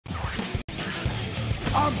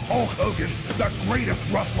I'm Hulk Hogan, the greatest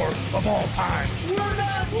wrestler of all time. We're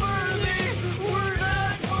not worthy! We're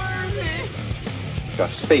not worthy! Got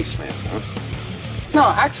a spaceman, huh? No,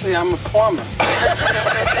 actually, I'm a plumber.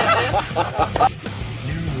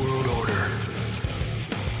 New World Order.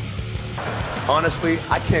 Honestly,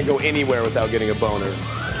 I can't go anywhere without getting a boner.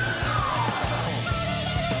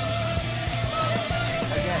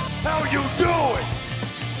 How you doing?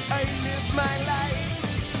 I live my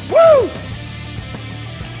life. Woo!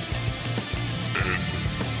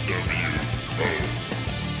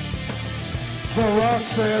 The Rock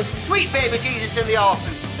says, Sweet baby Jesus in the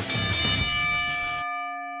office.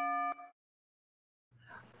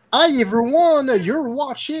 Hi everyone, you're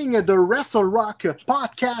watching the Wrestle Rock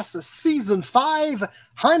Podcast Season 5.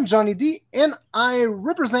 I'm Johnny D and I'm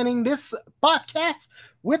representing this podcast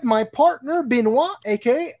with my partner Benoit,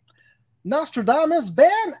 aka Nostradamus.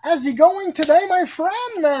 Ben, how's it going today, my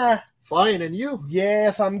friend? Fine, and you?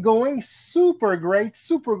 Yes, I'm going super great,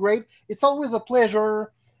 super great. It's always a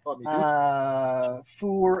pleasure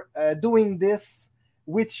for doing this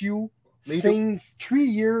with you since 3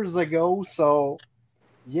 years ago, so...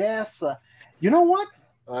 Yes. You know what?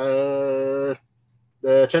 The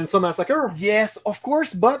Chainsaw Massacre? Yes, of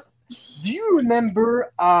course. But do you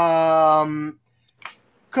remember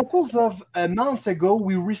couples of months ago,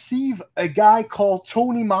 we received a guy called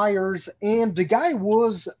Tony Myers, and the guy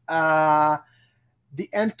was the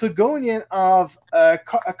antagonist of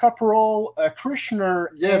Corporal Krishner.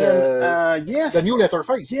 Yeah, yes. The new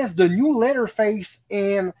Letterface. Yes, the new Letterface.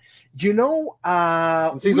 And, you know...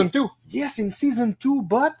 in Season 2. Yes, in Season 2,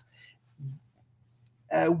 but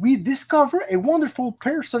we discover a wonderful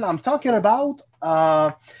person. I'm talking about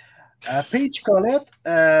Paige Collette,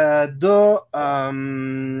 the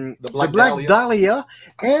Black Dahlia.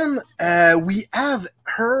 And we have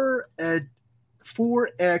her for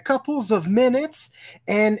a couple of minutes.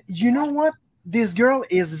 And you know what? This girl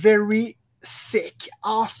is very sick,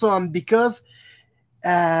 awesome, because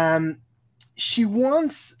she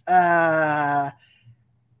wants...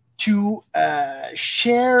 to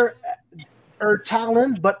share her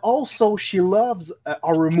talent, but also she loves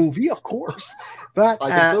our movie, of course. But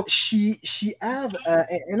so. she have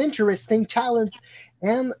an interesting talent,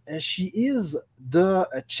 and she is the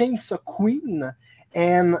Chainsaw Queen,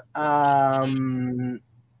 and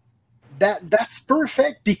that's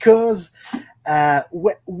perfect because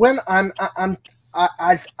when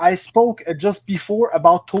I spoke just before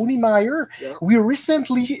about Tony Meyer. Yeah. We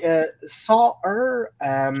recently saw her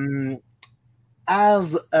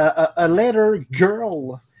as a letter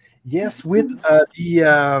girl. Yes, with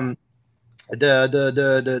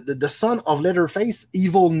the son of Leatherface,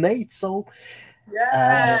 Evil Nate. So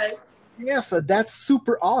yes. Yes, that's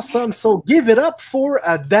super awesome. So give it up for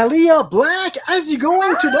Dahlia Black. How's you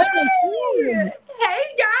going today? Hey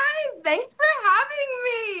guys, thanks for having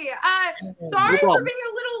me. Sorry for being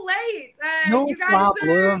a little late. No you guys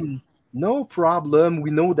problem. No problem.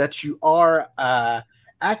 We know that you are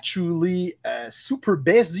actually super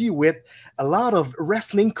busy with a lot of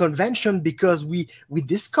wrestling convention because we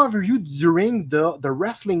discovered you during the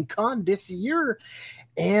Wrestlecon this year,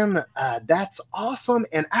 and that's awesome.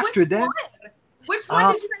 And after which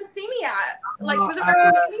one did you guys see me at? Like, was it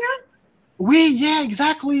Wrestlemania? Yeah,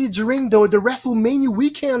 exactly. During the Wrestlemania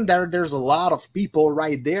weekend, there's a lot of people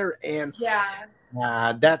right there, and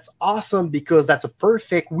that's awesome because that's a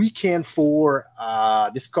perfect weekend for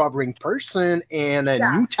discovering person and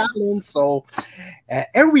new talent. So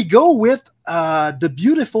here we go with the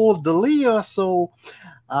beautiful Dahlia. So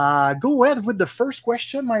go ahead with the first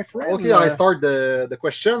question, my friend. Okay, I start the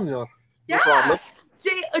question. No problem.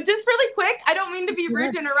 Jay, just really quick, I don't mean to be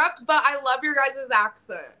rude to interrupt, but I love your guys'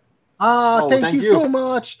 accent. Thank you so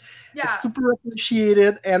much. Yeah. It's super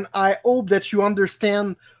appreciated, and I hope that you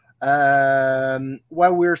understand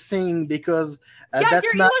what we're saying because your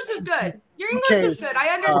English is good. Your English is good. I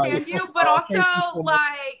understand you, but also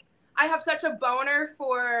like I have such a boner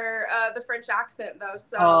for the French accent though,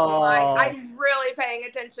 so like I'm really paying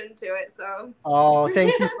attention to it. So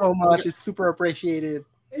thank you so much. It's super appreciated.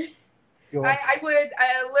 I would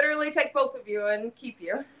literally take both of you and keep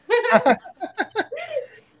you.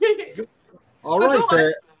 All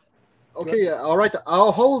right. Okay. All right.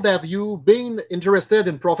 How old have you been interested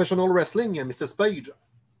in professional wrestling, Mrs. Page?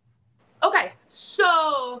 Okay,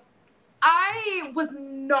 so I was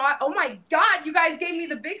not. Oh my God! You guys gave me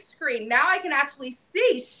the big screen. Now I can actually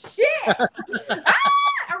see. Shit! Are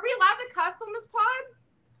we allowed to cuss on this pod?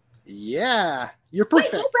 Yeah, you're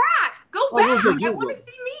perfect. Wait, go back. I want to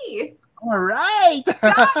see me. All right.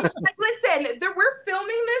 Guys, listen, we're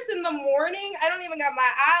filming this in the morning. I don't even got my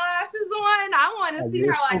eyelashes on. I want to see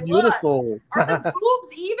how I beautiful. look. Are the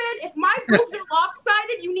boobs even? If my boobs are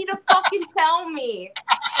lopsided, you need to fucking tell me.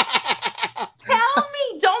 Tell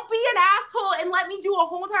me. Don't be an asshole and let me do a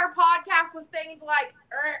whole entire podcast with things like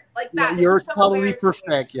that. Yeah, you're so totally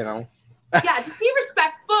perfect, you know. Yeah, just be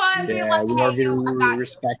respectful. And be like, we are hey, very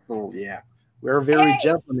respectful. Yeah, we're very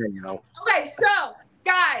gentlemen, you know. Okay, so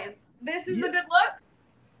guys, this is the good look.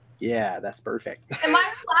 Yeah, that's perfect. Am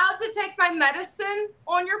I allowed to take my medicine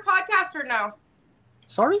on your podcast or no?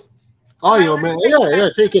 Sorry? Oh, yeah, man. Yeah,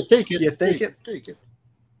 take it. Yeah, take it.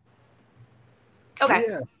 Okay.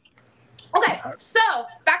 Yeah. Okay, so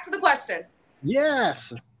back to the question.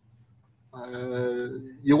 Yes.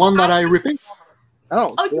 You want that I repeat?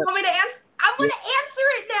 Oh, you want me to answer? I'm going to answer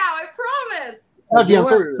it now. I promise. The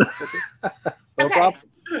answer. No problem.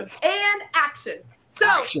 And action. So,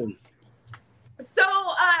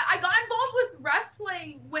 I got involved with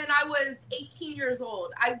wrestling when I was 18 years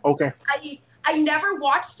old. I never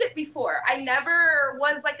watched it before. I never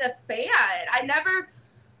was like a fan.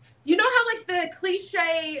 You know how like the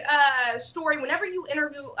cliche story, whenever you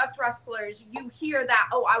interview us wrestlers, you hear that,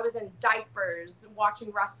 oh, I was in diapers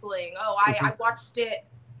watching wrestling. Oh, I watched it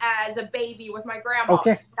as a baby with my grandma.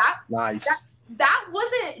 Okay. Nice. That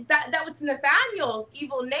wasn't that was Nathaniel's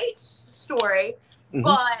Evil Nate's story.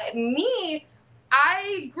 But me,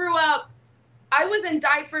 I grew up, I was in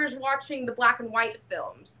diapers watching the black and white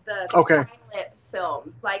films, the silent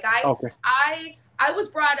films. Like I was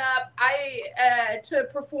brought up, to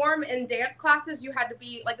perform in dance classes, you had to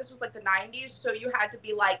be, like, this was like the 90s, so you had to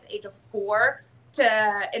be like the age of 4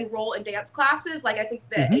 to enroll in dance classes. Like, I think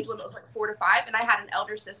the age limit was like 4 to 5, and I had an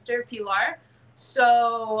elder sister, Pilar.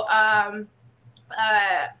 So I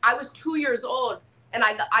was 2 years old, and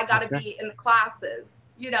I got to be in the classes.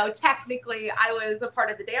 You know, technically, I was a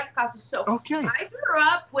part of the dance classes. So I grew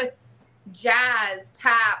up with jazz,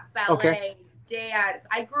 tap, ballet, dance.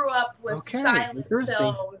 I grew up with silent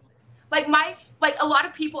films. Like a lot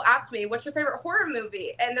of people ask me, "What's your favorite horror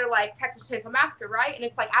movie?" And they're like, "Texas Chainsaw Massacre," right? And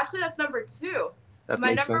it's like, actually, that's number 2.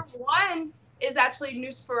 My number 1 is actually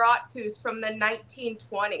Nosferatu from the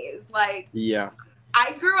 1920s. Like,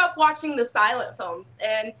 I grew up watching the silent films,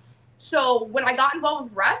 and so when I got involved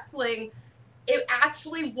with wrestling, it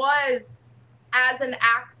actually was as an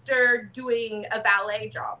actor doing a valet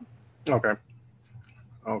job. Okay.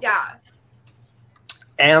 Yeah.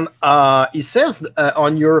 And it says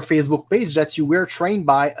on your Facebook page that you were trained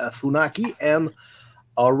by Funaki and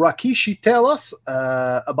Rikishi. Tell us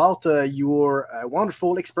about your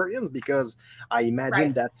wonderful experience, because I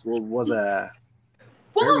imagine that was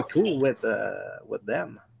very cool with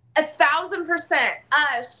them. 1,000%.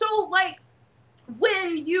 So, like,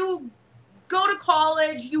 when you go to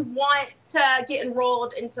college, you want to get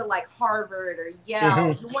enrolled into like Harvard or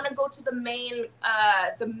Yale. You want to go to the main,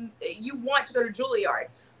 you want to go to Juilliard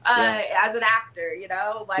as an actor, you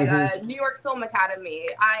know, like New York Film Academy.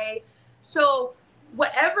 So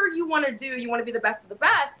whatever you want to do, you want to be the best of the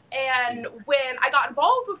best. And when I got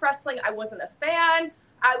involved with wrestling, I wasn't a fan.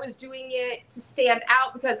 I was doing it to stand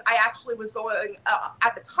out because I actually was going,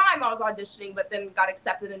 at the time I was auditioning, but then got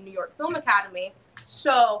accepted in New York Film Academy.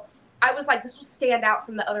 So I was like, this will stand out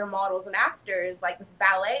from the other models and actors, like this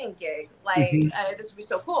ballet gig. Like, this would be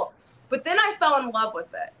so cool. But then I fell in love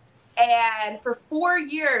with it. And for 4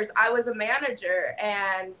 years, I was a manager.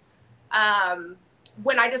 And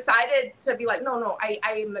when I decided to be like, no, I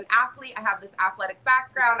am an athlete. I have this athletic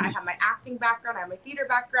background. I have my acting background. I have my theater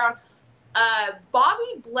background.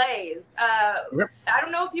 Bobby Blaze. I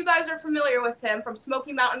don't know if you guys are familiar with him from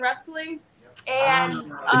Smoky Mountain Wrestling. And in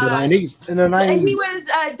the 90s. And he was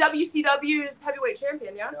WCW's heavyweight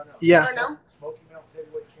champion, yeah? Yeah. No?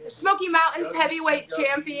 Smoky Mountain's heavyweight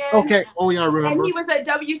champion. Okay. Oh, yeah, I remember. And he was a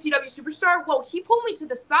WCW superstar. Well, he pulled me to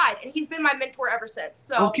the side, and he's been my mentor ever since.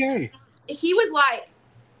 So he was like,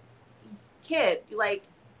 kid, like,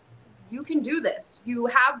 you can do this. You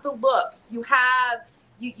have the look. You have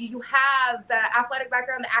you have the athletic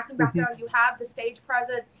background, the acting background. You have the stage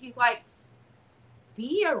presence. He's like,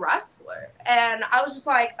 be a wrestler. And I was just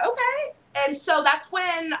like, okay. And so that's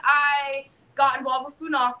when I got involved with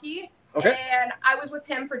Funaki. And I was with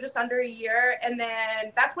him for just under a year. And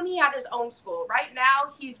then that's when he had his own school. Right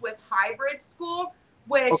now, he's with Hybrid School,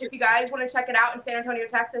 which if you guys want to check it out in San Antonio,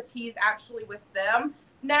 Texas, he's actually with them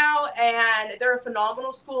now. And they're a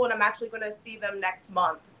phenomenal school, and I'm actually going to see them next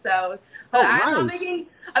month. So I'm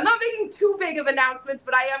not making too big of announcements,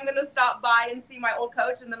 but I am going to stop by and see my old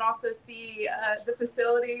coach, and then also see the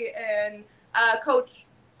facility and Coach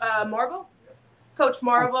Marvel. Coach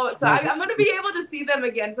Marvel. So I'm going to be able to see them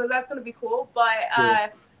again. So that's going to be cool.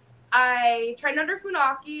 But I trained under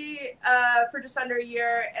Funaki for just under a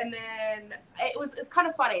year, and then it's kind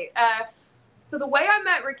of funny. So the way I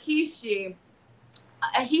met Rikishi,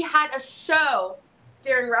 he had a show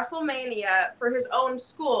during Wrestlemania for his own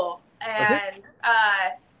school, and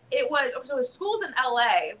it was his school's in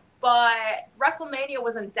LA, but Wrestlemania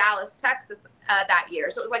was in Dallas, Texas that year.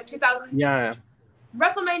 So it was like 2000. Yeah.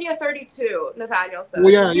 WrestleMania 32, Nathaniel says. Oh,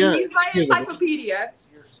 yeah. He's my encyclopedia.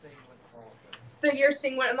 The year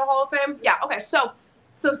Sting went in the Hall of Fame? Yeah, okay. So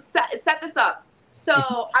set this up.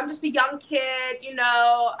 So I'm just a young kid, you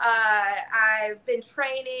know. I've been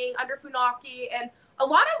training under Funaki, and a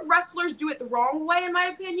lot of wrestlers do it the wrong way, in my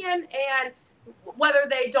opinion, and whether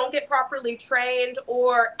they don't get properly trained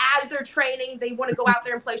or as they're training, they want to go out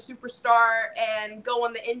there and play superstar and go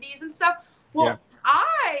on the indies and stuff. Well,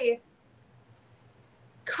 I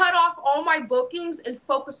cut off all my bookings and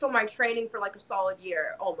focused on my training for like a solid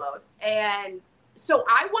year almost. And so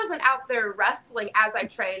I wasn't out there wrestling as I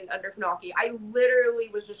trained under Funaki. I literally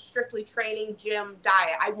was just strictly training, gym,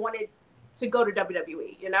 diet. I wanted to go to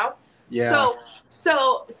WWE, you know? Yeah.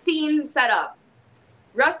 So scene set up.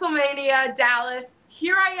 WrestleMania, Dallas.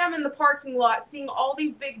 Here I am in the parking lot seeing all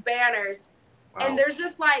these big banners. Wow. And there's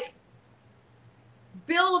this like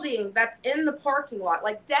building that's in the parking lot,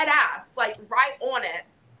 like dead ass, like right on it.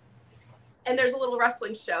 And there's a little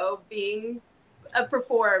wrestling show being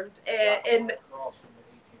performed in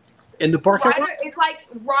the parking lot. It's like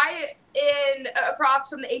right across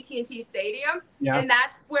from the AT&T Stadium. Yeah. And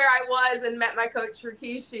that's where I was and met my coach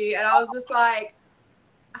Rikishi, and I was just like,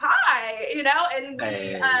 hi, you know. And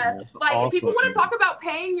we like awesome. People want to talk about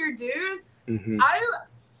paying your dues. Mm-hmm.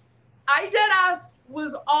 I dead ass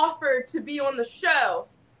was offered to be on the show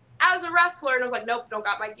as a wrestler, and I was like, nope, don't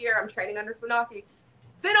got my gear. I'm training under Funaki.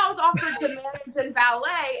 Then I was offered to manage and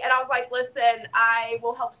valet, and I was like, listen, I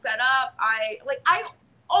will help set up. I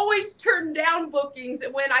always turned down bookings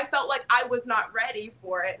when I felt like I was not ready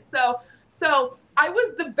for it. So I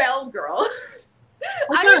was the bell girl.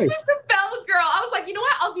 Okay. I was the bell girl. I was like, you know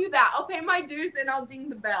what? I'll do that. I'll pay my dues and I'll ding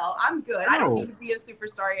the bell. I'm good. I don't need to be a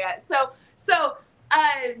superstar yet. So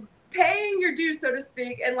paying your dues, so to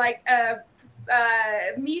speak, and like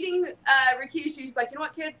meeting Rikishi, he's like, you know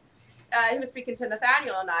what, kids? He was speaking to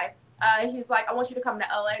Nathaniel and I. He's like, I want you to come to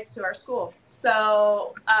LA to our school.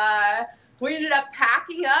 So we ended up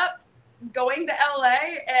packing up, going to LA,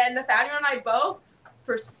 and Nathaniel and I both,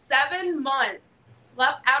 for 7 months,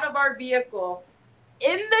 slept out of our vehicle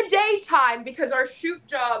in the daytime because our shoot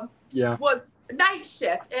job was night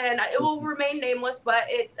shift, and it will remain nameless, but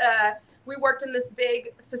we worked in this big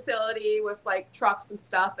facility with like trucks and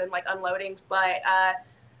stuff and like unloading. But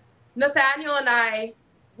Nathaniel and I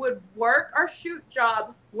would work our shoot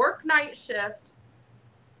job, work night shift,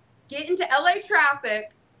 get into LA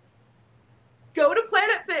traffic, go to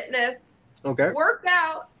Planet Fitness, work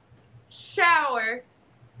out, shower,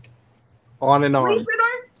 on and on.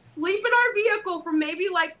 Sleep in our vehicle for maybe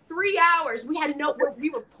like 3 hours. We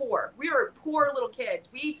were poor. We were poor little kids.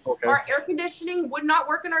 Our air conditioning would not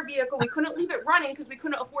work in our vehicle. We couldn't leave it running because we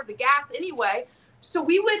couldn't afford the gas anyway. So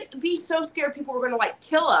we would be so scared people were going to like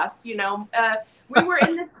kill us, you know. We were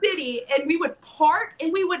in the city and we would park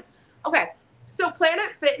and so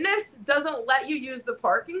Planet Fitness doesn't let you use the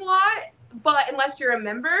parking lot, but unless you're a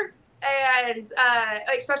member, and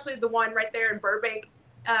especially the one right there in Burbank.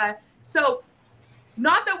 So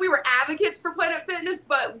not that we were advocates for Planet Fitness,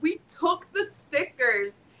 but we took the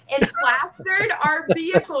stickers and plastered our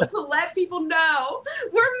vehicle to let people know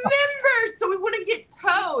we're members so we wouldn't get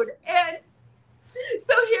towed. And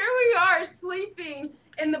so here we are sleeping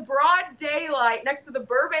in the broad daylight next to the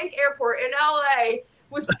Burbank airport in LA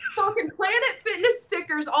with fucking Planet Fitness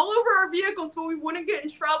stickers all over our vehicle so we wouldn't get in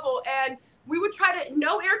trouble. And we would try to,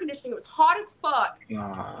 no air conditioning. It was hot as fuck.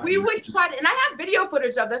 We would try to, and I have video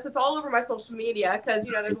footage of this. It's all over my social media because,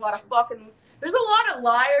 you know, there's a lot of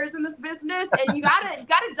liars in this business, and you gotta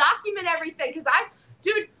document everything. Because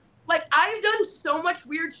I've done so much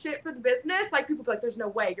weird shit for the business. Like, people be like, there's no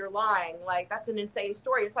way, you're lying. Like, that's an insane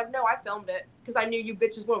story. It's like, no, I filmed it because I knew you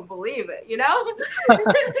bitches wouldn't believe it, you know?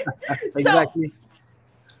 Exactly.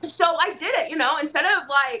 So I did it, you know, instead of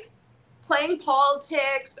like playing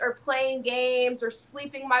politics or playing games or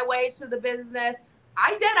sleeping my way to the business,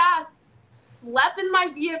 I dead ass slept in my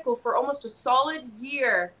vehicle for almost a solid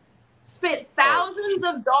year, spent thousands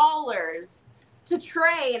of dollars to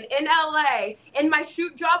train in LA, and my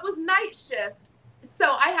shoot job was night shift.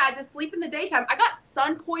 So I had to sleep in the daytime. I got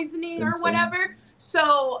sun poisoning or whatever.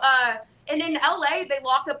 So, and in LA, they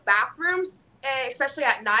lock up bathrooms, especially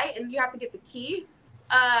at night, and you have to get the key.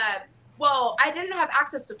 Well, I didn't have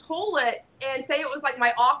access to toilets, and say it was like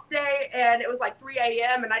my off day, and it was like 3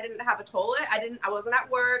 a.m. and I didn't have a toilet. I wasn't at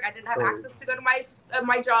work. I didn't have access to go to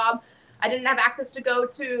my job. I didn't have access to go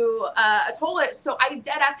to a toilet, so I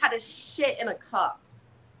dead ass had to shit in a cup.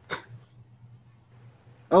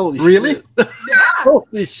 Oh, really? Yeah.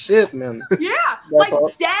 Holy shit, man. Yeah, like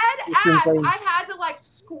dead ass. I had to like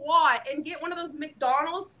squat and get one of those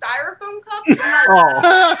McDonald's styrofoam cups.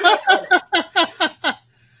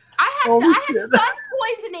 I had sun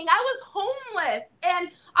poisoning. I was homeless,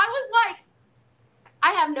 and I was like,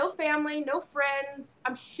 I have no family, no friends.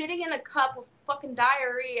 I'm shitting in a cup of fucking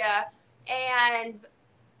diarrhea, and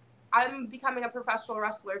I'm becoming a professional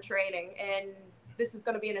wrestler training, and this is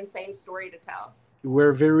going to be an insane story to tell.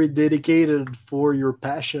 We're very dedicated for your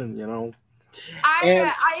passion, you know.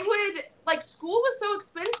 I would, like, school was so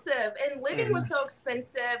expensive and living was so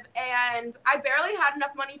expensive, and I barely had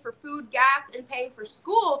enough money for food, gas, and paying for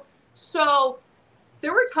school. So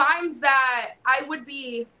there were times that I would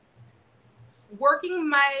be working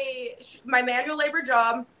my manual labor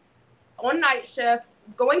job on night shift,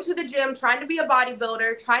 going to the gym, trying to be a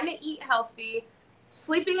bodybuilder, trying to eat healthy,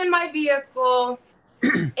 sleeping in my vehicle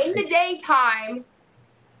in the daytime,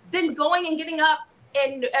 then going and getting up.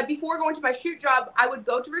 And before going to my shoot job, I would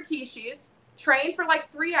go to Rikishi's, train for like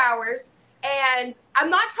 3 hours. And I'm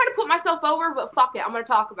not trying to put myself over, but fuck it, I'm going to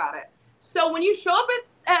talk about it. So when you show up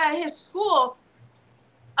at his school,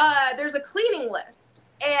 there's a cleaning list.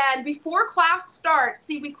 And before class starts,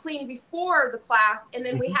 see, we clean before the class, and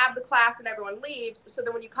then we have the class and everyone leaves. So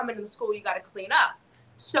then when you come into the school, you got to clean up.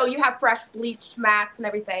 So you have fresh bleached mats and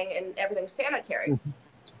everything's sanitary.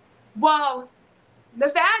 Well,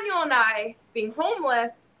 Nathaniel and I, being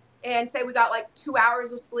homeless, and say we got like 2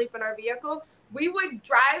 hours of sleep in our vehicle, we would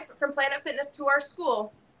drive from Planet Fitness to our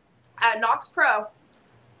school at Knox Pro.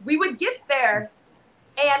 We would get there,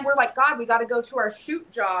 and we're like, God, we got to go to our shoot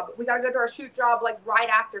job. We got to go to our shoot job like right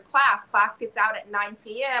after class. Class gets out at 9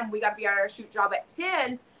 p.m. We got to be at our shoot job at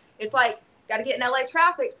 10. It's like, got to get in LA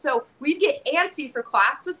traffic. So we'd get antsy for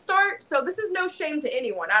class to start. So this is no shame to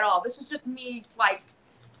anyone at all. This is just me, like,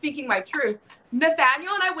 speaking my truth.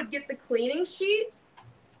 Nathaniel and I would get the cleaning sheet,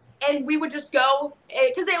 and we would just go,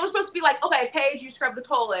 because it was supposed to be like, okay, Paige, you scrub the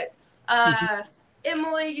toilets.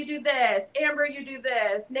 Emily, you do this. Amber, you do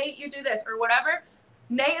this. Nate, you do this, or whatever.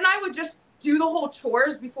 Nate and I would just do the whole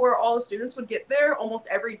chores before all the students would get there almost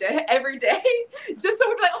every day, just so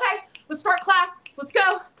we'd be like, okay, let's start class. Let's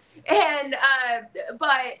go. And,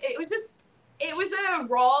 but it was a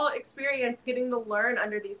raw experience getting to learn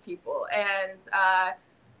under these people. And,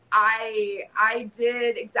 I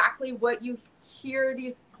did exactly what you hear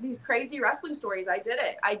these crazy wrestling stories. I did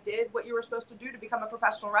it. I did what you were supposed to do to become a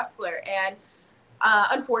professional wrestler. And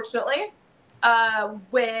unfortunately,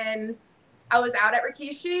 when I was out at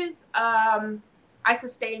Rikishi's, I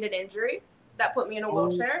sustained an injury that put me in a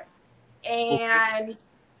wheelchair. And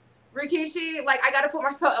Rikishi, like, I got to put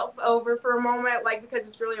myself over for a moment, like, because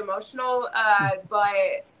it's really emotional.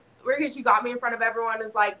 But Rikishi got me in front of everyone,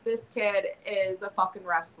 is like, this kid is a fucking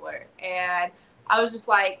wrestler. And I was just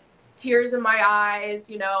like, tears in my eyes,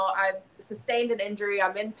 you know, I've sustained an injury,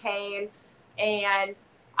 I'm in pain, and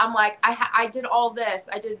I'm like, I did all this,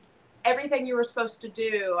 I did everything you were supposed to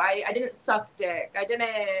do. I didn't suck dick, I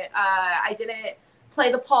didn't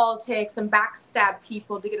play the politics and backstab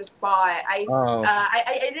people to get a spot.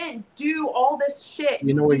 I didn't do all this shit.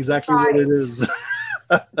 You know exactly what it is.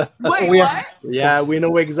 Wait, what? Yeah, we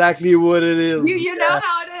know exactly what it is. You know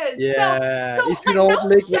how it is. Yeah, so, if you don't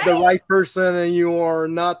make with the right person, and you are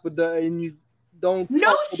not with the, and you don't.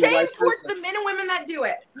 No shame towards the men and women that do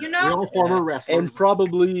it. You know, we're all former wrestlers, and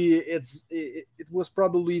probably it was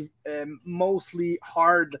probably mostly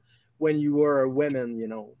hard when you were a woman. You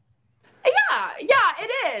know. Yeah,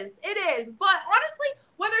 it is. But honestly,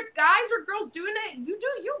 whether it's guys or girls doing it, you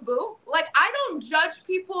do you, boo. Like, I don't judge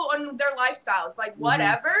people on their lifestyles, like,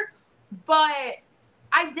 whatever. But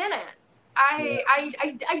I didn't.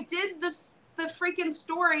 I did the freaking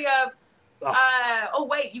story of, oh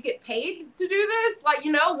wait, you get paid to do this? Like,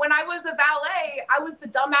 you know, when I was a valet, I was the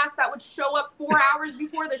dumbass that would show up 4 hours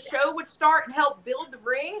before the show would start and help build the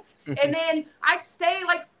ring, and then I'd stay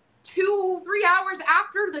like 2-3 hours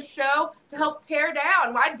after the show to help tear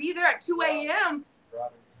down. I'd be there at 2 a.m.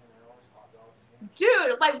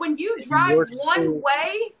 Dude, like, when you drive one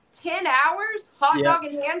way 10 hours, hot dog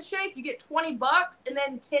and handshake, you get $20, and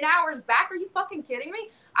then 10 hours back. Are you fucking kidding me?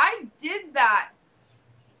 I did that.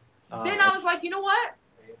 Then I was like, you know what?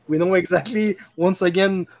 We know exactly, once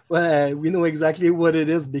again, we know exactly what it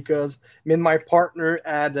is, because me and my partner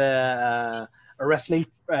had a wrestling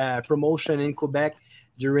promotion in Quebec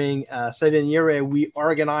during 7 years. We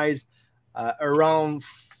organized around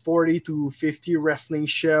 40 to 50 wrestling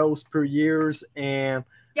shows per year, and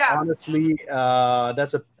honestly,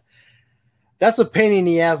 that's a pain in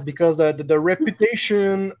the ass because the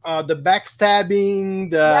reputation, the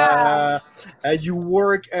backstabbing,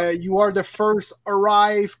 you are the first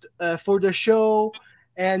arrived for the show,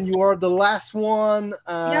 and you are the last one,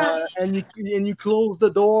 and you close the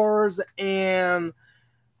doors, and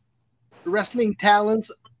wrestling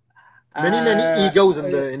talents, many egos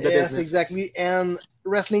in the yes, business. exactly, and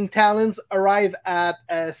wrestling talents arrive at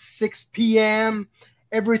 6 p.m.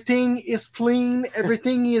 Everything is clean,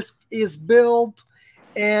 everything is built,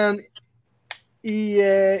 and he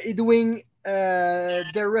doing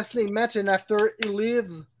the wrestling match, and after he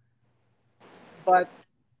leaves. But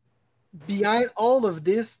behind all of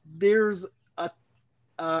this, there's a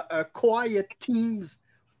quiet teams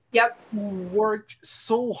who work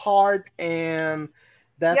so hard, and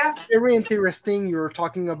that's very interesting. You're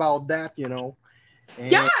talking about that, you know.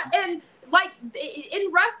 And like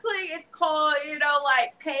in wrestling, it's called,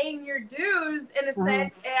 like paying your dues in a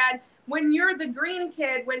sense. And when you're the green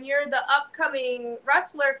kid, when you're the upcoming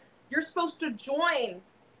wrestler, you're supposed to join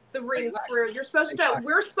the ring crew. You're supposed to.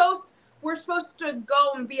 We're supposed to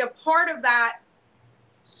go and be a part of that,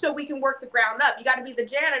 so we can work the ground up. You got to be the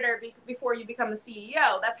janitor before you become the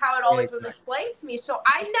CEO. That's how it always was explained to me. So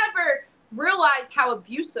I never realized how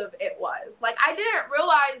abusive it was. Like, I didn't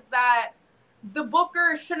realize that the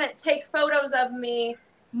booker shouldn't take photos of me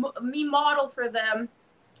model for them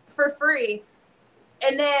for free,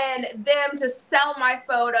 and then them to sell my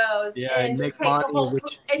photos and just take the whole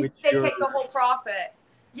take the whole profit.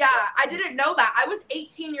 Yeah, I didn't know that. I was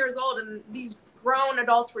 18 years old, and these grown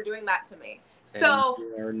adults were doing that to me. So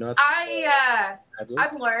I've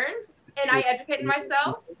learned, and I educated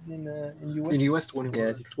myself. In US, 21.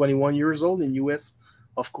 Yeah, 21 years old in US.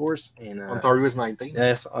 Of course, and Ontario is 19.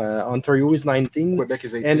 Yes, Ontario is 19. Quebec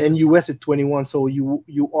is 18. And US is 21. So you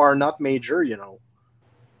are not major, you know.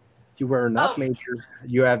 You were not major.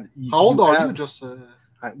 You have. How old are you? Just. But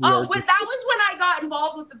that was when I got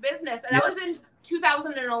involved with the business, and that was in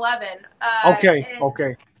 2011. Okay.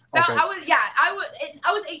 I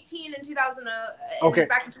was 18 in 2000.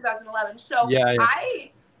 Back in 2011. So you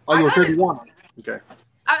were 31. Okay.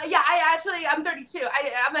 I'm 32.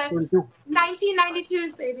 I'm a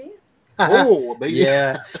 1992's baby. Oh, baby.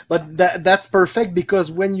 Yeah, but that's perfect,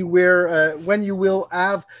 because when you will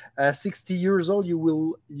have 60 years old, you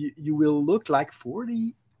will look like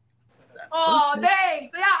 40. That's perfect.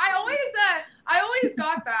 Thanks. Yeah, I always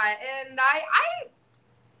got that, and I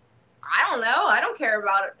don't know. I don't care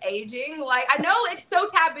about aging. Like, I know it's so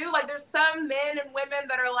taboo. Like, there's some men and women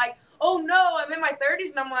that are like, oh no, I'm in my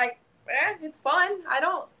 30s, and I'm like, it's fun. I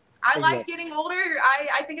like getting older.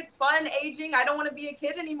 I think it's fun aging. I don't want to be a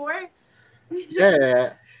kid anymore.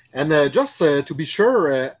 Yeah, and just to be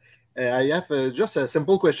sure, I have just a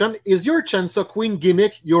simple question. Is your Chainsaw Queen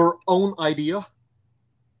gimmick your own idea?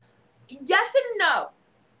 Yes and no.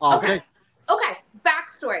 Okay. Okay.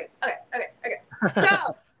 Backstory. Okay.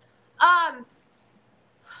 So,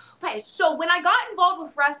 so when I got involved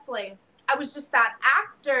with wrestling, I was just that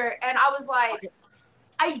actor, and I was like,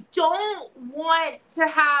 I don't want to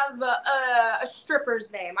have a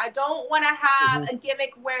stripper's name. I don't want to have a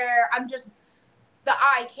gimmick where I'm just the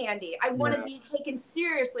eye candy. I want to be taken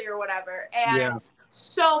seriously or whatever. And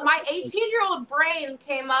so my 18-year-old brain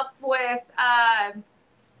came up with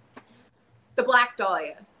the Black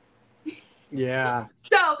Dahlia. Yeah.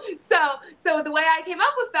 So the way I came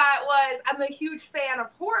up with that was, I'm a huge fan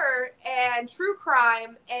of horror and true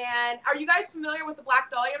crime. And are you guys familiar with the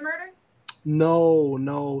Black Dahlia murder?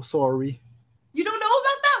 No, sorry. You don't know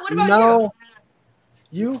about that? What about you?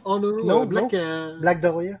 You? Oh no, Black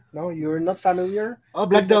Dahlia? No, you're not familiar? Oh,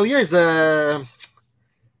 Black Dahlia is an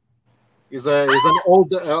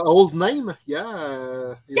old name.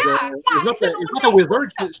 Yeah. He's not a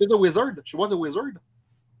wizard. She's a wizard. She was a wizard.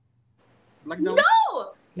 Black Dahlia.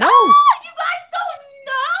 No. You guys don't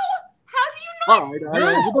know? How do you not? You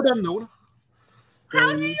don't know.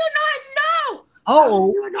 How do you not know?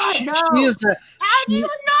 Oh, she is. How do you not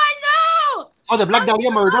know? Oh, the Black Dahlia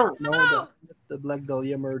murder. No, the Black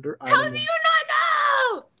Dahlia murder. How do you not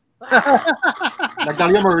know? Black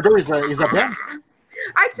Dahlia murder is a band.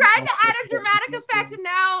 I tried to add a dramatic effect, and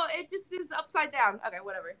now it just is upside down. Okay,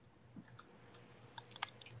 whatever.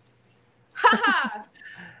 Haha.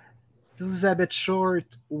 Elizabeth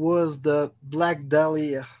Short was the Black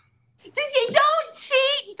Dahlia. Don't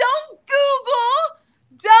cheat. Don't Google.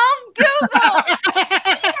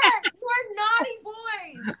 We're naughty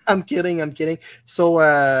boys. I'm kidding. So,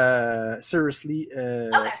 seriously.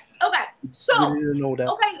 Okay. So, you didn't know that.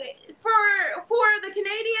 Okay, for the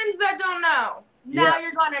Canadian Canadians that don't know, now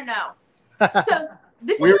you're gonna know. So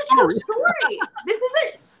this is a true story.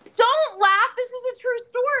 Don't laugh. This is a true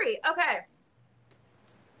story. Okay.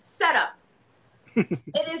 Setup.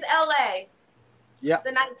 It is LA. Yeah.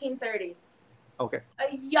 The 1930s. Okay.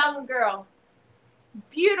 A young girl.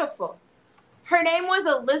 Beautiful. Her name was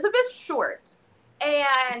Elizabeth Short.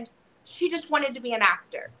 And she just wanted to be an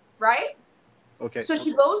actor, right? Okay. So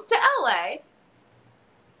she goes to LA,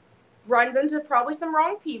 runs into probably some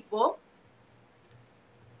wrong people.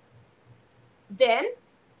 Then,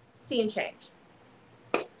 scene change.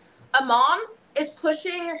 A mom is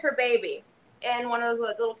pushing her baby in one of those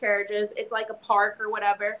little carriages. It's like a park or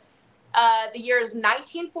whatever. The year is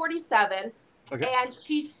 1947. Okay. And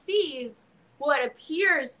she sees what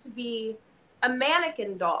appears to be a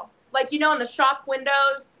mannequin doll. Like, you know, in the shop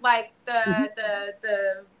windows, like how do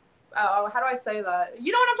I say that?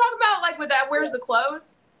 You know what I'm talking about? Like with that, where's the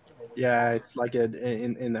clothes? Yeah, it's like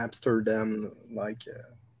in Amsterdam, like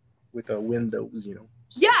with the windows, you know.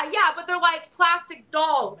 Yeah, but they're like plastic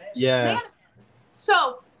dolls. Yeah. Mannequins.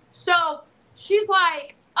 So she's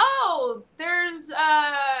like, oh, there's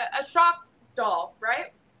a shop doll,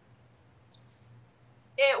 right?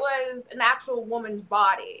 It was an actual woman's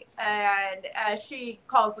body, and she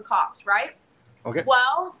calls the cops, right? Okay.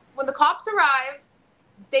 Well, when the cops arrive,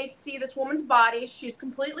 they see this woman's body. She's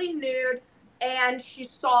completely nude, and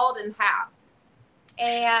she's sawed in half.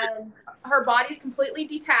 And her body's completely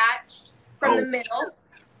detached from the middle,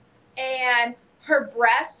 and her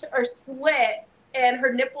breasts are slit, and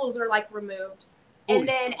her nipples are, like, removed. And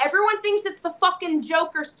then everyone thinks it's the fucking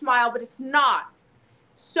Joker smile, but it's not.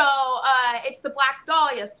 So it's the Black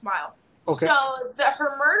Dahlia smile. Okay. So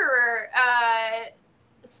her murderer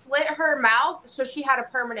slit her mouth, so she had a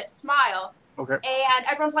permanent smile. Okay. And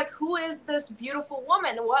everyone's like, "Who is this beautiful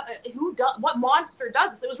woman? What monster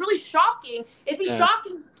does this?" It was really shocking. It'd be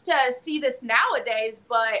shocking to see this nowadays,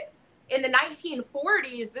 but in the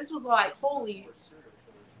 1940s, this was like, holy.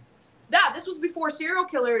 Yeah, this was before serial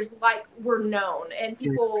killers like were known, and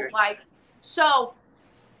people like so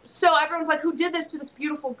everyone's like, who did this to this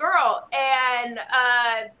beautiful girl? And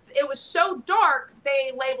it was so dark,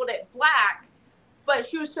 they labeled it Black, but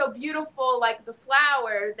she was so beautiful, like the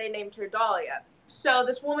flower, they named her Dahlia. So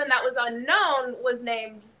this woman that was unknown was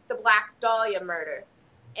named the Black Dahlia murder.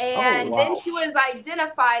 And then she was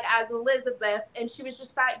identified as Elizabeth, and she was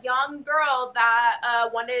just that young girl that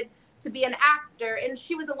wanted to be an actor. And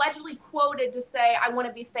she was allegedly quoted to say, "I want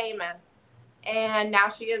to be famous." And now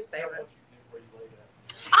she is famous.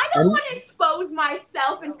 I don't want to expose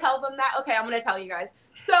myself and tell them that. Okay, I'm going to tell you guys.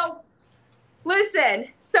 So, listen.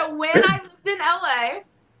 So, when I lived in LA,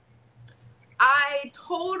 I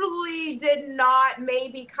totally did not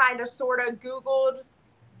maybe kind of sort of Googled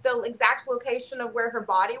the exact location of where her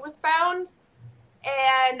body was found.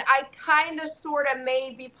 And I kind of sort of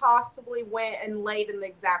maybe possibly went and laid in the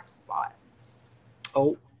exact spot.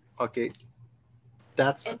 Oh, okay.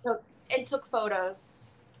 That's... And took photos.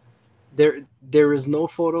 There is no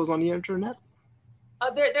photos on the internet?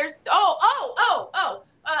 There's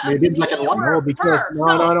maybe black and white. No, because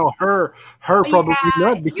her probably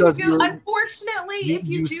not, because unfortunately if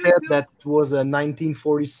you said that was a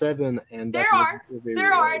 1947, and there are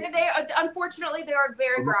unfortunately they are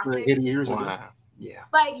very graphic. 80 years ago. Yeah.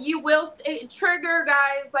 Like you will trigger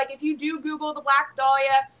guys. Like if you do Google the Black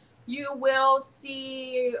Dahlia, you will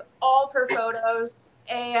see all of her photos.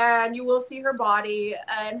 And you will see her body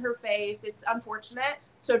and her face. It's unfortunate.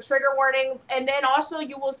 So trigger warning. And then also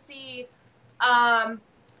you will see the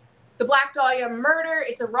Black Dahlia murder.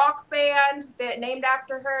 It's a rock band that named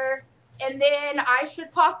after her. And then I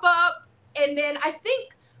should pop up. And then I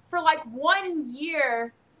think for like 1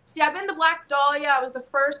 year, see, I've been the Black Dahlia. I was the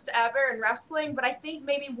first ever in wrestling. But I think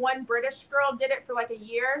maybe one British girl did it for like a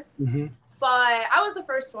year. Mm-hmm. But I was the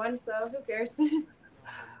first one, so who cares?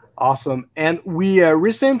 Awesome. And we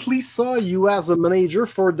recently saw you as a manager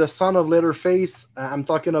for the son of Leatherface. I'm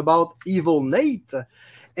talking about Evil Nate.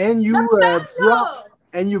 And you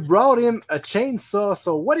brought him a chainsaw.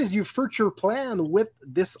 So what is your future plan with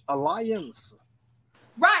this alliance?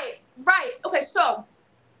 Right. Okay, so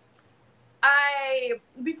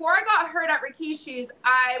before I got hurt at Rikishi's,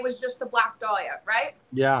 I was just the Black Dahlia, right?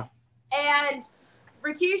 Yeah. And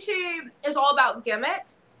Rikishi is all about gimmick.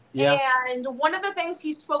 Yeah. And one of the things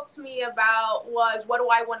he spoke to me about was, what do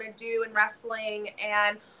I want to do in wrestling?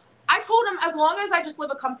 And I told him, as long as I just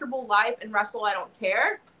live a comfortable life and wrestle, I don't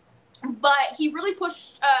care. But he really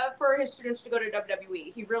pushed for his students to go to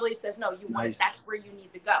WWE. He really says, no, that's where you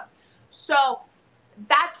need to go. So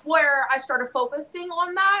that's where I started focusing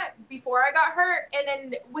on that before I got hurt. And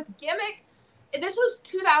then with gimmick, this was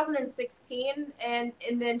 2016 and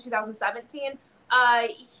then 2017.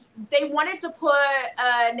 They wanted to put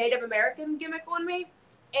a Native American gimmick on me,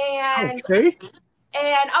 and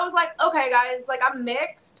I was like, okay, guys, like I'm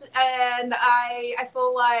mixed, and I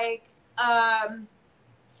feel like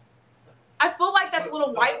that's a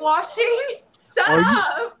little whitewashing. Shut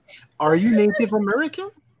up. Are you Native American?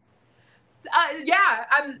 Yeah,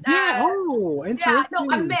 I'm. Interesting. Yeah, no,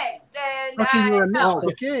 I'm mixed, and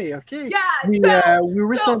okay. Yeah, we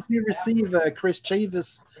recently received Chris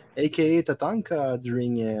Chavis, aka Tatanka,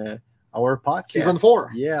 during our podcast. Season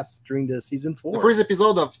 4. Yes, during the season 4. The first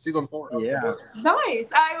episode of season 4. Yeah. Nice.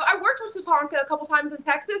 I worked with Tatanka a couple times in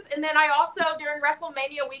Texas, and then I also during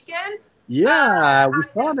Wrestlemania weekend. Yeah, we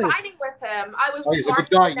saw this. Fighting with him. I was. He's a good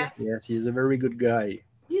guy. Yes, he's a very good guy.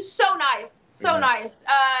 He's so nice. So nice.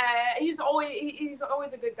 He's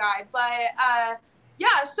always a good guy. But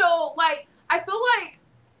yeah, so like I feel like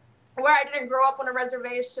where I didn't grow up on a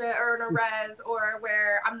reservation or in a res, or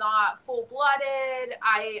where I'm not full-blooded,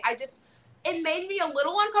 I just, it made me a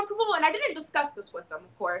little uncomfortable, and I didn't discuss this with them,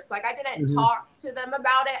 of course. Like I didn't talk to them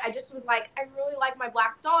about it. I just was like, I really like my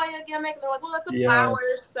Black Dahlia gimmick, and they're like, well, that's a flower,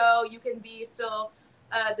 so you can be still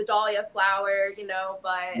the Dahlia flower, you know,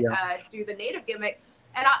 but do the native gimmick.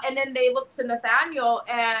 And then they looked to Nathaniel,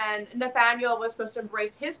 and Nathaniel was supposed to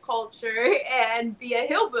embrace his culture and be a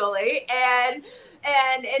hillbilly. And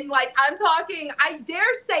like, I'm talking, I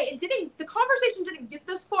dare say the conversation didn't get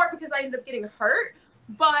this far because I ended up getting hurt.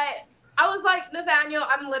 But I was like, Nathaniel,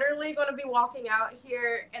 I'm literally going to be walking out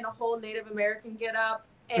here in a whole Native American getup.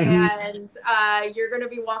 And you're going to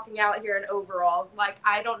be walking out here in overalls. Like,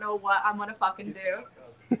 I don't know what I'm going to fucking do.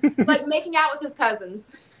 Like, making out with his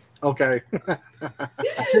cousins. Okay.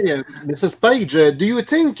 Mrs. Page, do you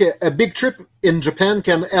think a big trip in Japan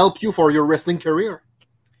can help you for your wrestling career?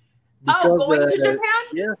 Because, going to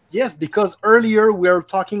Japan? Yes, because earlier we were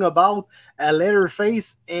talking about a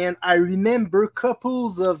Leatherface, and I remember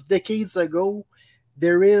couples of decades ago,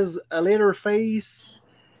 there is a Leatherface.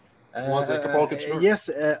 Was it Caporal Kitchener? Yes.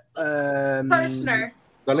 Kirchner.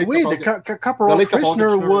 The Caporal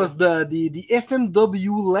Kitchener was the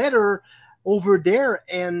FMW letter over there,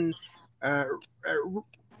 and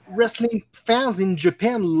wrestling fans in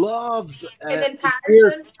Japan loves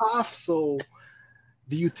weird stuff. So,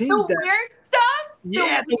 do you think the weird stuff?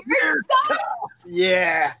 Yeah, the weird stuff.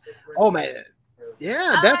 Yeah. Oh man.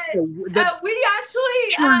 Yeah, that's we actually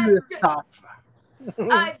curious stuff.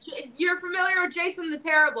 You're familiar with Jason the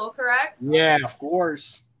Terrible, correct? Yeah, of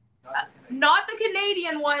course. Not the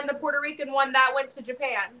Canadian one, the Puerto Rican one that went to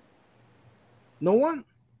Japan. No one?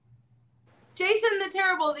 Jason the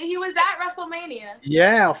Terrible, he was at Wrestlemania.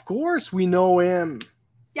 Yeah, of course we know him.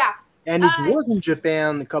 Yeah. And he was in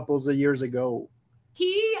Japan a couple of years ago.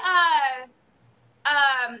 He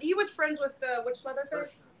was friends with the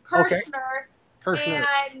Leatherface? Kirchner. Kirchner.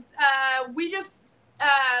 And we just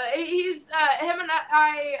he's him and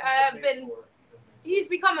I have been, he's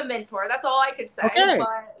become a mentor. That's all I could say. Okay.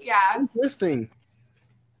 But yeah. Interesting.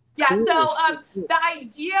 Yeah, cool. So the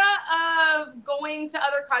idea of going to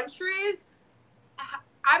other countries,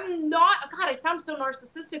 I'm not, God, I sound so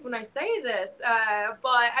narcissistic when I say this,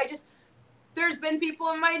 but there's been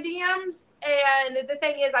people in my DMs, and the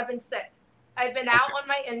thing is, I've been sick. I've been out on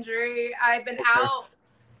my injury. I've been out,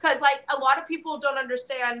 because, like, a lot of people don't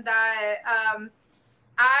understand that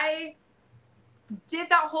I did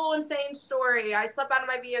that whole insane story. I slept out of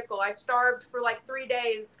my vehicle. I starved for like 3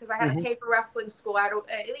 days because I had to pay for wrestling school.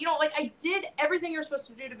 I did everything you're supposed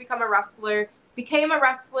to do to become a wrestler, became a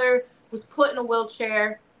wrestler, was put in a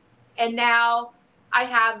wheelchair, and now I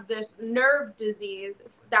have this nerve disease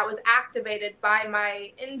that was activated by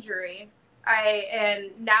my injury.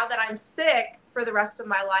 And now that I'm sick for the rest of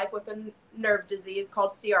my life with a nerve disease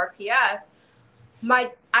called CRPS,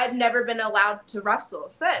 I've never been allowed to wrestle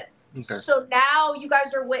since. Okay. So now you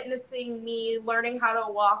guys are witnessing me learning how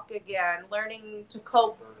to walk again, learning to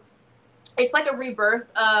cope. It's like a rebirth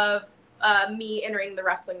of me entering the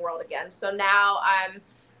wrestling world again. So now I'm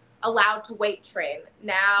allowed to weight train.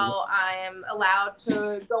 Now I am allowed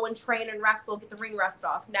to go and train and wrestle, get the ring rust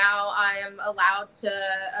off. Now I am allowed to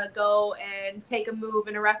go and take a move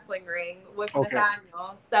in a wrestling ring with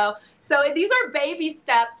Nathaniel. So these are baby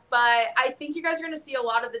steps, but I think you guys are going to see a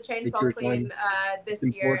lot of the Chainsaw Queen this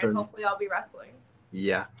year, and hopefully I'll be wrestling.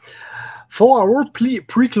 Yeah. For our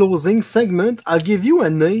pre-closing segment, I'll give you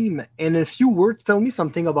a name and a few words. Tell me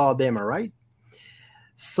something about them, all right?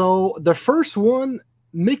 So the first one,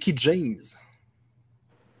 Mickie James.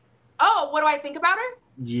 Oh, what do I think about her?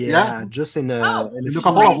 Yeah. Just in a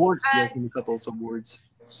couple of words. In a couple of words.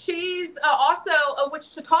 she's also,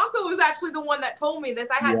 which Tatanka was actually the one that told me this.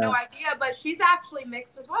 I had no idea, but she's actually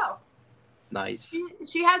mixed as well. Nice.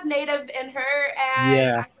 She has native in her,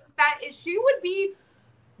 and I think that she would be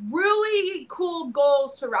really cool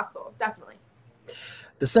goals to wrestle, definitely.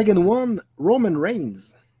 The second one, Roman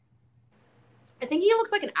Reigns. I think he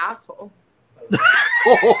looks like an asshole.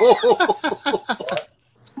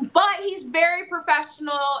 But he's very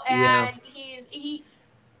professional, and he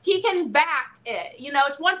can back it. You know,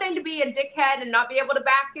 it's one thing to be a dickhead and not be able to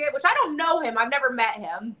back it, which I don't know him. I've never met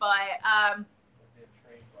him, but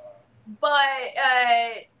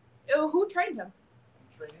who trained him?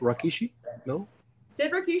 Rikishi? No.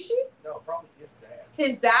 Did Rikishi? No, probably his dad.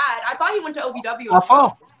 His dad. I thought he went to OVW.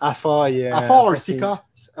 Afa, yeah. Afa or Sika?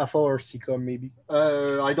 Afa or Sika, maybe.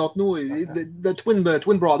 I don't know. The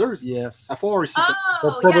twin brothers. Yes. Afa or Sika.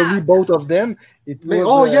 Probably both of them. It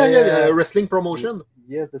was, wrestling promotion.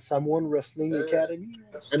 Yes, the Samoan Wrestling Academy.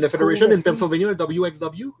 And the Federation in Pennsylvania,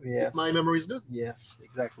 WXW. Yes. If my memory is good. Yes,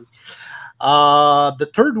 exactly. The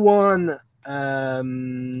third one,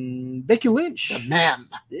 Becky Lynch. The man.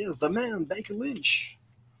 Yes, the man, Becky Lynch.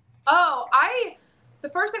 Oh, the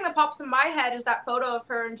first thing that pops in my head is that photo of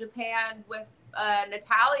her in Japan with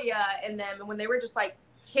Natalia and them, when they were just like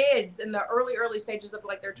kids in the early stages of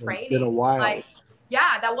like their training. It's been a while. Like,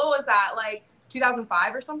 what was that? Like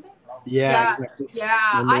 2005 or something? Yeah. Exactly. Yeah.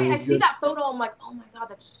 I see that photo. I'm like, oh my God,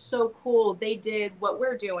 that's so cool. They did what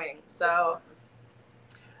we're doing. So.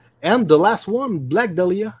 And the last one, Black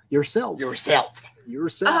Dahlia, yourself.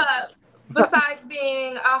 Besides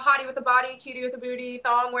being a hottie with a body, cutie with a booty,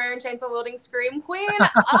 thong wearing, chainsaw wielding, scream queen,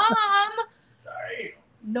 Sorry.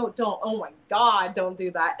 No, don't. Oh my God, don't do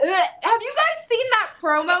that. Ugh. Have you guys seen that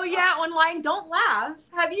promo yet online? Don't laugh.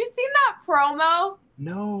 Have you seen that promo?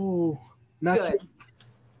 No, not good.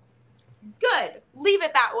 Good. Leave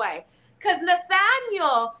it that way. Because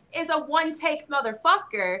Nathaniel is a one-take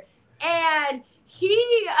motherfucker, and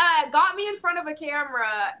he got me in front of a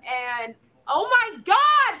camera, and oh my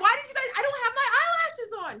God, why did you guys? I don't have my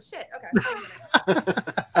eyelashes on. Shit. Okay.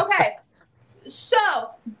 Okay.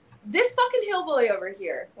 So this fucking hillbilly over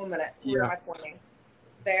here. 1 minute. Where am I pointing?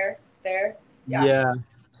 There. Yeah.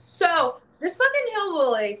 So this fucking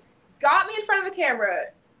hillbilly got me in front of the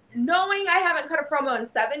camera, knowing I haven't cut a promo in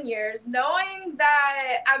 7 years, knowing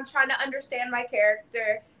that I'm trying to understand my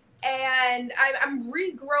character, and I'm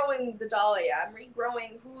regrowing the Dahlia. I'm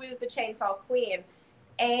regrowing who is the Chainsaw Queen.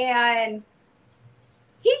 And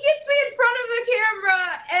he gets me in front of the camera,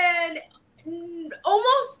 and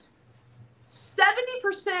almost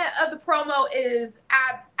 70% of the promo is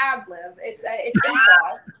ad-lib. It's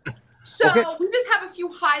improv. So we just have a few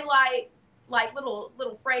highlight, like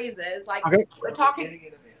little phrases, like we're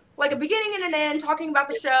talking, like a beginning and an end, talking about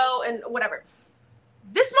the show and whatever.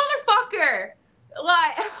 This motherfucker,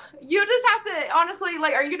 like, you just have to honestly,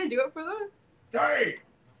 like, are you gonna do it for them? Hey.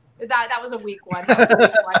 That was a weak one.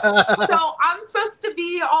 So I'm supposed to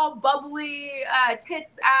be all bubbly,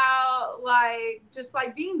 tits out, like just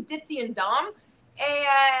like being ditzy and dumb.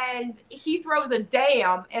 And he throws a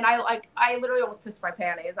damn, and I literally almost pissed my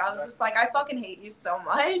panties. I was just like, I fucking hate you so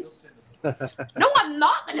much. No, I'm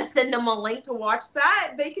not gonna send them a link to watch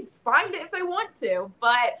that. They could find it if they want to.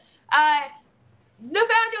 But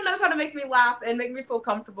Nathaniel knows how to make me laugh and make me feel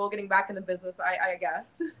comfortable getting back in the business, I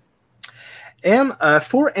guess. And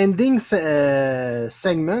for ending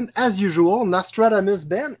segment, as usual, Nostradamus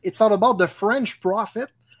Ben, it's all about the French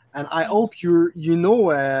prophet, and I hope you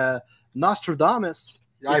know Nostradamus.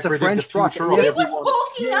 It's a French prophet. He was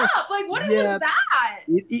hulking up. Like, what was that?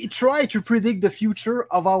 He tried to predict the future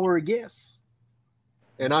of our guests.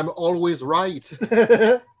 And I'm always right.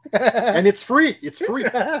 And it's free. It's free.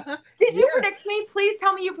 Did you predict me? Please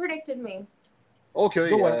tell me you predicted me.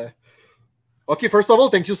 Okay. Okay, first of all,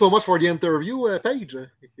 thank you so much for the interview, Paige.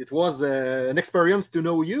 It was an experience to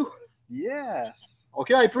know you. Yes.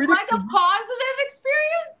 Okay, I predict like a positive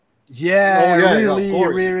experience. Yeah,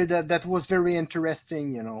 really, that was very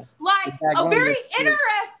interesting. You know, like very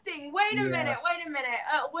interesting. Wait a minute.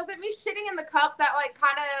 Was it me shitting in the cup that like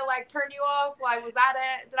kind of like turned you off? Like, was that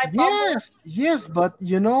it? Did I? Yes, but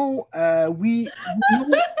you know, we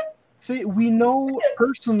know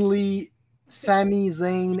personally Sami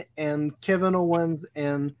Zayn and Kevin Owens,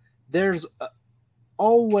 and there's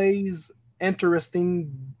always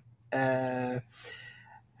interesting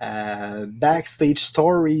backstage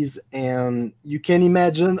stories, and you can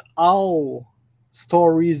imagine all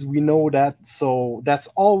stories we know that, so that's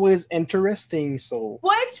always interesting. So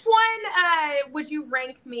which one would you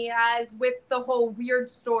rank me as with the whole weird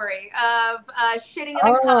story of shitting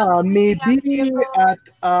in the cup? Maybe at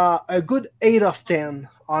a good 8 of 10,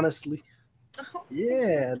 honestly.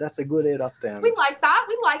 Yeah, that's a good 8 of 10. We like that.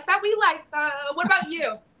 We like that. We like that. What about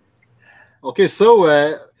you? Okay,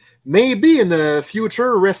 so maybe in a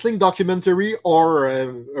future wrestling documentary or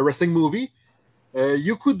a wrestling movie,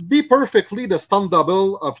 you could be perfectly the stunt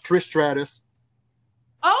double of Trish Stratus.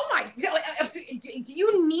 Oh my! Do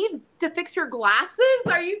you need to fix your glasses?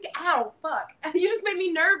 Are you? Ow! Fuck! You just made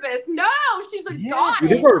me nervous. No, she's a goddess. You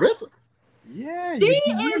deserve it. Yeah, she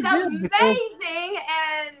is amazing,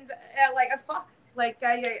 and fuck. Like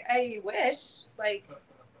I wish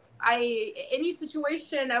any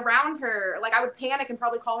situation around her, like I would panic and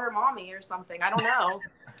probably call her mommy or something. I don't know.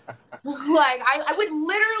 Like I would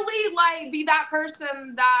literally like be that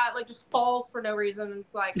person that like just falls for no reason.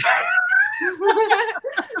 It's like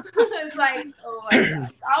it's like, oh my god.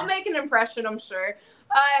 I'll make an impression, I'm sure.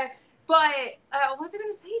 But what was I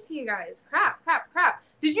gonna say to you guys? Crap.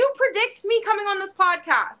 Did you predict me coming on this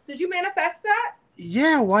podcast? Did you manifest that?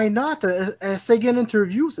 Yeah, why not? Second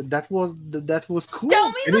interviews. That was cool. Show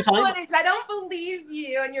me the footage. I don't believe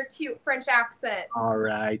you and your cute French accent. All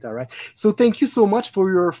right. So thank you so much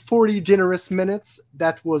for your 40 generous minutes.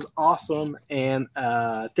 That was awesome. And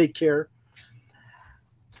take care.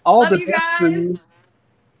 All Love the you best guys. for you.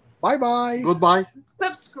 Bye-bye. Goodbye.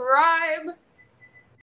 Subscribe.